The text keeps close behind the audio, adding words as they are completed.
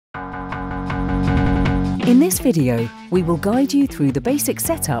In this video, we will guide you through the basic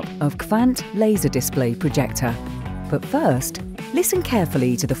setup of KVANT laser display projector. But first, listen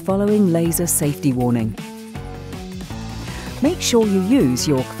carefully to the following laser safety warning. Make sure you use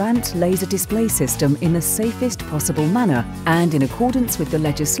your KVANT laser display system in the safest possible manner and in accordance with the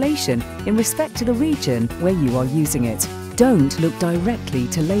legislation in respect to the region where you are using it. Don't look directly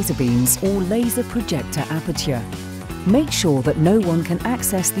to laser beams or laser projector aperture. Make sure that no one can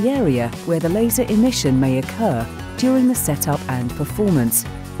access the area where the laser emission may occur during the setup and performance.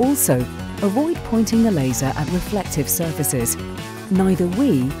 Also, avoid pointing the laser at reflective surfaces. Neither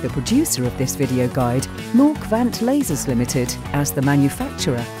we, the producer of this video guide, nor KVANT Lasers Limited, as the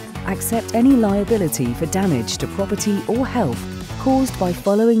manufacturer, accept any liability for damage to property or health caused by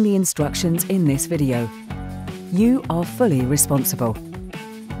following the instructions in this video. You are fully responsible.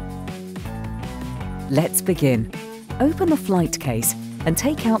 Let's begin. Open the flight case and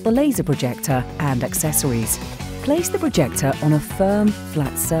take out the laser projector and accessories. Place the projector on a firm,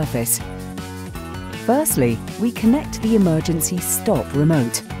 flat surface. Firstly, we connect the emergency stop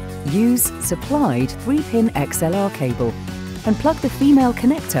remote. Use supplied 3-pin XLR cable and plug the female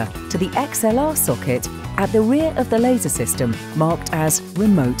connector to the XLR socket at the rear of the laser system marked as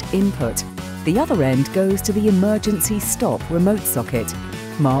remote input. The other end goes to the emergency stop remote socket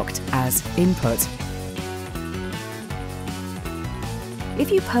marked as input. If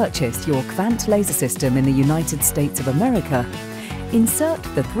you purchased your KVANT laser system in the United States of America, insert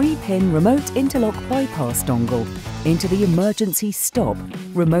the 3-pin remote interlock bypass dongle into the emergency stop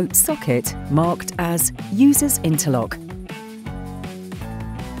remote socket marked as User's Interlock.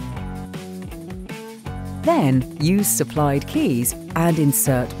 Then use supplied keys and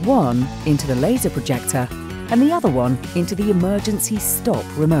insert one into the laser projector and the other one into the emergency stop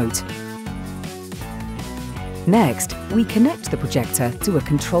remote. Next, we connect the projector to a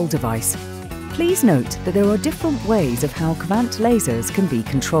control device. Please note that there are different ways of how KVANT lasers can be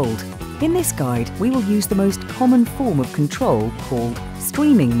controlled. In this guide, we will use the most common form of control called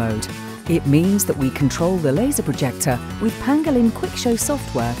streaming mode. It means that we control the laser projector with Pangolin QuickShow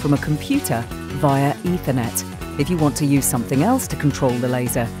software from a computer via Ethernet. If you want to use something else to control the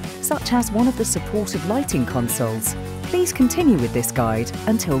laser, such as one of the supported lighting consoles, please continue with this guide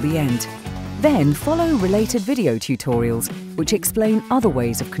until the end. Then follow related video tutorials which explain other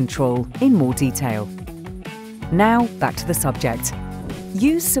ways of control in more detail. Now back to the subject.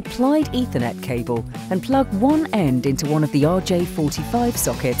 Use supplied Ethernet cable and plug one end into one of the RJ45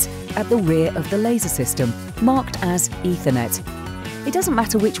 sockets at the rear of the laser system, marked as Ethernet. It doesn't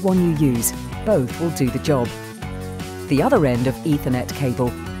matter which one you use, both will do the job. The other end of Ethernet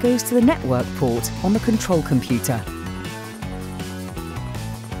cable goes to the network port on the control computer.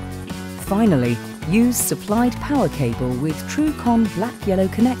 Finally, use supplied power cable with TrueCon black-yellow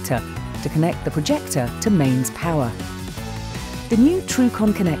connector to connect the projector to mains power. The new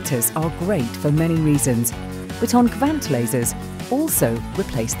TrueCon connectors are great for many reasons, but on KVANT lasers, also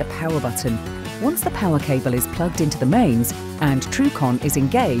replace the power button. Once the power cable is plugged into the mains and TrueCon is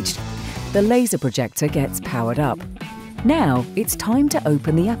engaged, the laser projector gets powered up. Now it's time to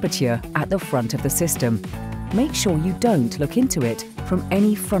open the aperture at the front of the system. Make sure you don't look into it from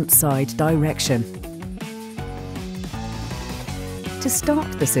any front side direction. To start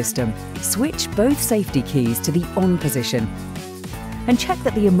the system, switch both safety keys to the on position and check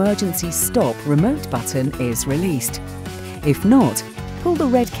that the emergency stop remote button is released. If not, pull the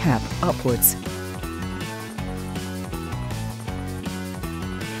red cap upwards.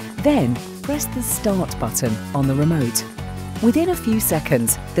 Then press the start button on the remote. Within a few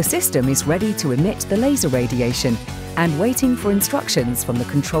seconds, the system is ready to emit the laser radiation and waiting for instructions from the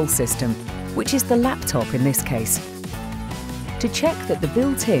control system, which is the laptop in this case. To check that the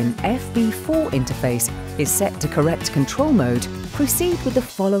built-in FB4 interface is set to correct control mode, proceed with the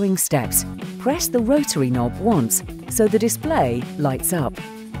following steps. Press the rotary knob once so the display lights up.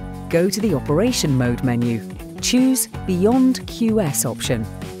 Go to the Operation Mode menu. Choose Beyond QS option.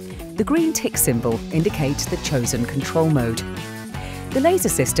 The green tick symbol indicates the chosen control mode. The laser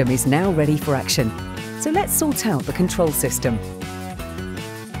system is now ready for action, so let's sort out the control system.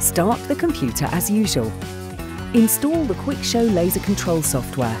 Start the computer as usual. Install the QuickShow laser control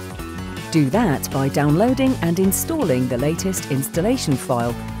software. Do that by downloading and installing the latest installation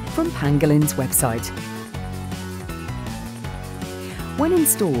file from Pangolin's website. When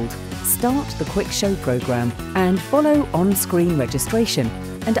installed, start the QuickShow program and follow on-screen registration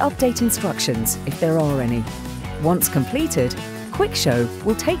and update instructions if there are any. Once completed, QuickShow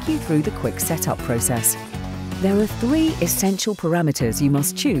will take you through the quick setup process. There are 3 essential parameters you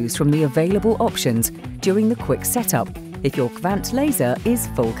must choose from the available options during the quick setup if your KVANT laser is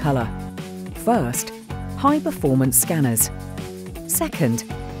full colour. First, high-performance scanners. Second,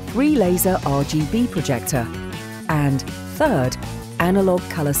 3-laser RGB projector. And third, analog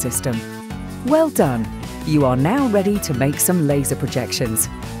color system. Well done! You are now ready to make some laser projections.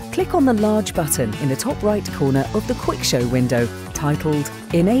 Click on the large button in the top right corner of the Quick Show window titled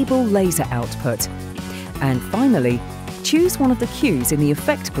Enable Laser Output. And finally, choose one of the cues in the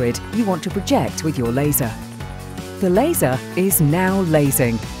effect grid you want to project with your laser. The laser is now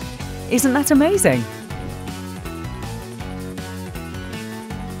lasing. Isn't that amazing?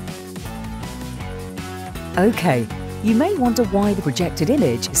 Okay, you may wonder why the projected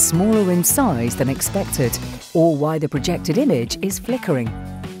image is smaller in size than expected, or why the projected image is flickering.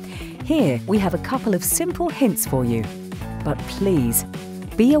 Here we have a couple of simple hints for you. But please,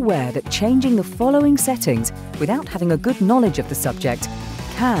 be aware that changing the following settings without having a good knowledge of the subject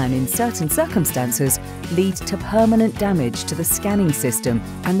can, in certain circumstances, lead to permanent damage to the scanning system,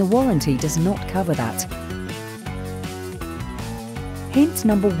 and the warranty does not cover that. Hint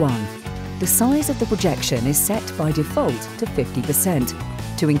number 1. The size of the projection is set by default to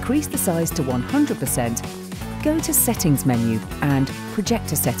 50%. To increase the size to 100%, go to Settings menu and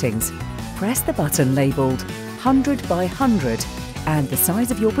Projector Settings. Press the button labelled 100 by 100 and the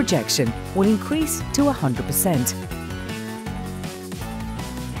size of your projection will increase to 100%.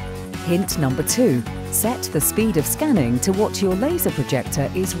 Hint number 2. Set the speed of scanning to what your laser projector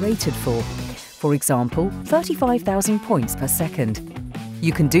is rated for. For example, 35,000 points per second.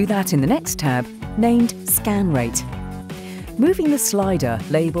 You can do that in the next tab, named Scan Rate. Moving the slider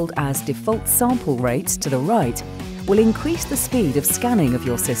labelled as Default Sample Rate to the right will increase the speed of scanning of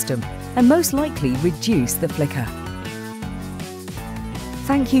your system and most likely reduce the flicker.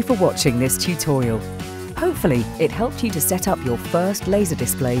 Thank you for watching this tutorial. Hopefully it helped you to set up your first laser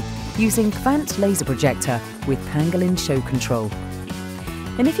display using KVANT laser projector with Pangolin show control.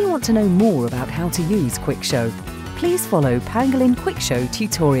 And if you want to know more about how to use Quick Show, please follow Pangolin Quick Show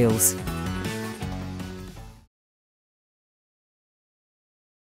tutorials.